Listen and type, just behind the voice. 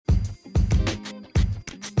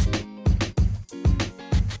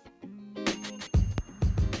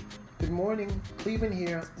morning, Cleveland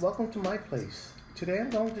here. Welcome to my place. Today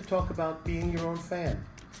I'm going to talk about being your own fan.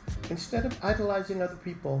 Instead of idolizing other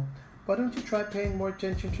people, why don't you try paying more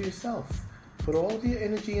attention to yourself? Put all of your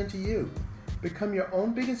energy into you. Become your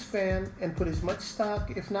own biggest fan and put as much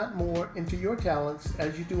stock, if not more, into your talents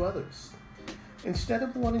as you do others. Instead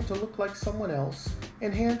of wanting to look like someone else,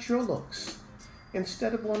 enhance your looks.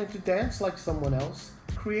 Instead of wanting to dance like someone else,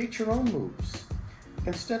 create your own moves.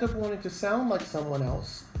 Instead of wanting to sound like someone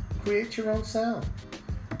else, create your own sound.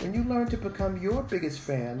 When you learn to become your biggest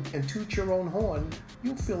fan and toot your own horn,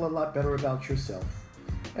 you'll feel a lot better about yourself.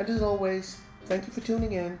 And as always, thank you for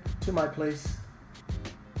tuning in to my place.